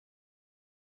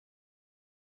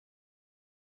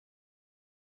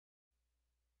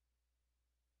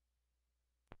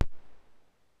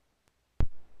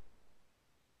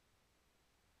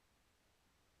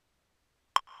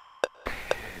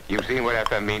You've seen what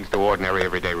FM means to ordinary,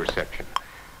 everyday reception.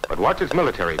 But what's its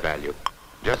military value?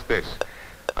 Just this.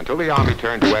 Until the Army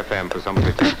turned to FM for some of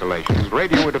its installations,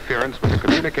 radio interference was a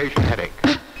communication headache.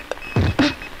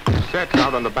 Sets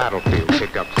out on the battlefield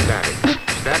picked up static.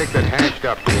 Static that hashed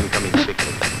up the incoming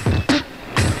signals.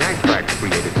 Tank tracks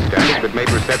created static that made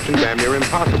reception damn near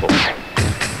impossible.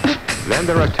 Then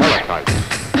there are teletypes,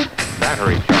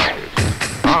 battery chargers,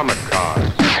 armored cars,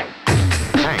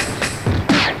 tanks.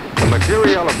 The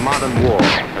material of modern war,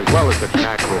 as well as its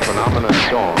natural phenomena,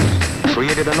 storms,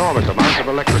 created enormous amounts of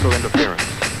electrical interference.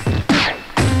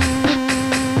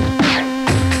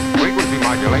 Frequency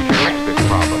modulation limits this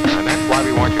problem, and that's why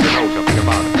we want you to know something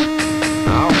about it.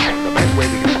 Now, the best way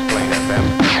we can explain FM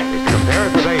is to compare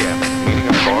it with AM, meaning,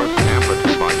 of course,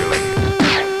 amplitude modulation.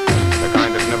 The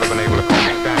kind that's never been able to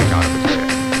comb static out of its head.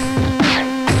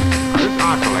 Now, this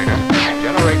oscillator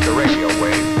generates a radio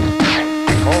wave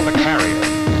we call the carrier.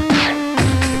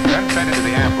 It's then fed into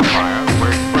the amplifier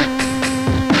where it's frequency.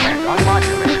 And it's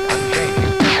unmodulated,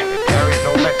 unchanging. It carries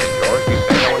no message, or as we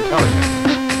say, no intelligence.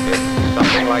 It's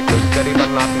something like the steady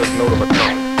monotonous note of a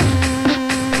trumpet.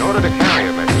 In order to carry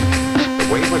a message, the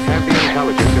wave must have the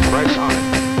intelligence impressed on it.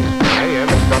 On AM,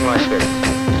 it's done like this.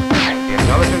 The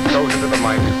intelligence goes into the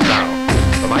mic as sound.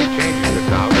 The mic changes the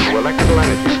sound into electrical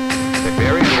energy that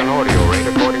varies at an audio rate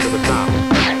according to the sound.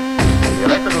 The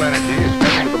electrical energy is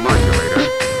fed into the modulator,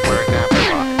 where it's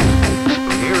amplified.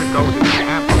 From here it goes into the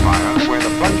amplifier, where the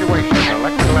fluctuations in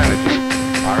electrical energy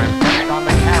are impressed on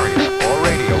the carrier, or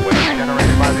radio wave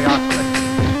generated by the oscillator.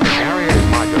 The carrier is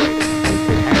modulated.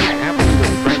 It has amplitude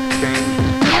and strength change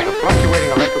by the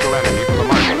fluctuating electrical energy from the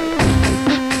modulator.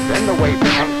 Then the wave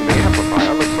that comes from the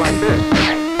amplifier looks like this.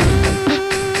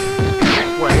 In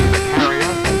this way, the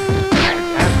carrier has its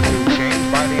amplitude changed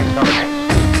by the intelligence.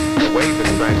 The wave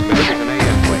that's transmitted is an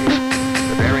AM wave.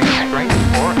 The varying strength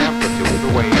or amplitude of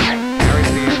the wave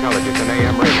carries the intelligence in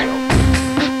AM radio.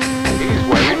 These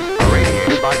waves are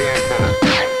radiated by the antenna.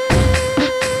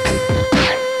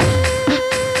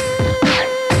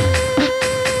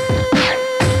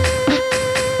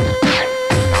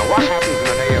 Now what happens in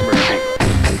an AM receiver?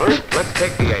 First, let's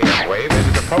take the AM wave as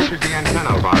it approaches the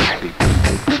antenna of our receiver.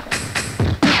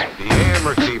 The AM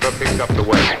receiver picks up the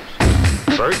waves.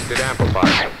 First, it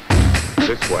amplifies them.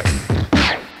 This way.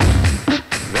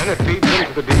 Then it feeds them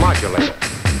to the demodulator.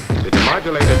 The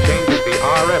demodulator changes the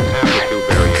RF amplitude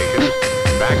variations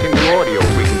back into audio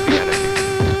frequency energy.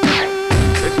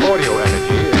 This audio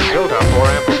energy is built up or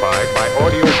amplified by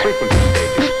audio frequency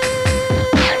stages.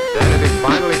 Then it is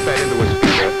finally fed into a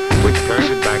speaker, which turns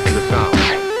it back into sound.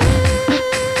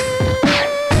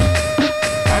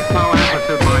 That's how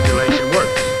amplitude modulation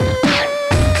works.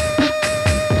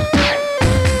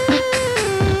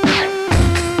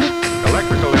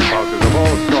 Electrical impulses of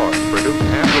all sorts produce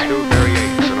amplitude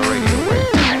variations in a radio wave,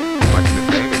 much the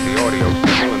same as the audio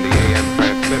signal in the AM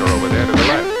transmitter over there to the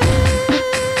left.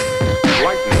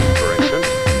 Lightning, for instance,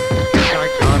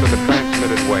 strikes onto the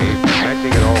transmitted wave,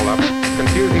 messing it all up,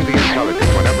 confusing the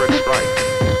intelligence whenever it strikes.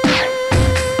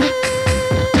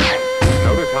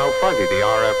 Notice how fuzzy the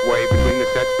RF wave between the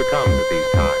sets becomes at these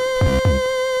times.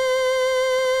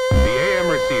 The AM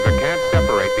receiver can't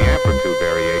separate the amplitude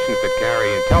variations that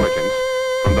carry intelligence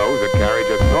from those that carry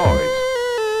just noise.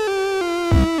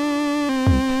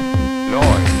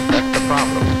 Noise, that's the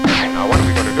problem. Now what are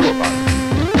we going to do about it?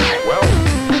 Well,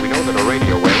 we know that a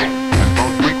radio wave has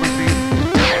both frequency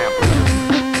and amplitude.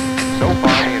 So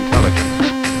far the intelligence,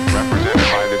 represented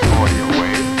by this audio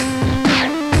wave,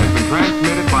 has been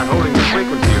transmitted by holding the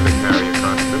frequency of the carrier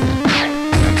constant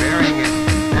and varying its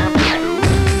amplitude,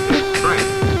 its strength,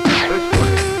 this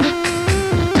way.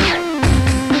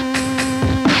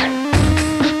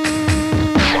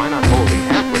 Why not hold the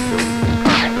amplitude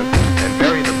constant and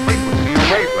vary the frequency or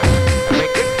wavelength and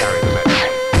make it carry the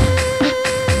message?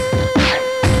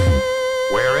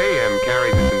 Where AM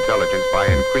carries its intelligence by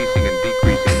increasing and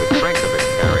decreasing the strength of its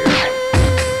carrier,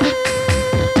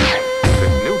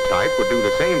 this new type would do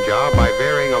the same job by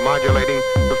varying or modulating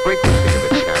the frequency of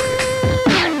its carrier.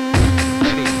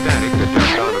 Any static that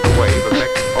jumps onto the wave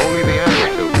affects only the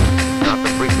amplitude, not the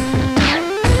frequency.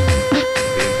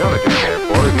 The intelligence,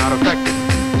 therefore, is not affected.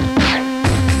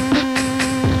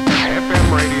 FM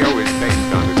radio is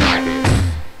based on this idea.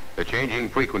 The changing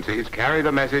frequencies carry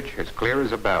the message as clear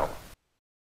as a bell.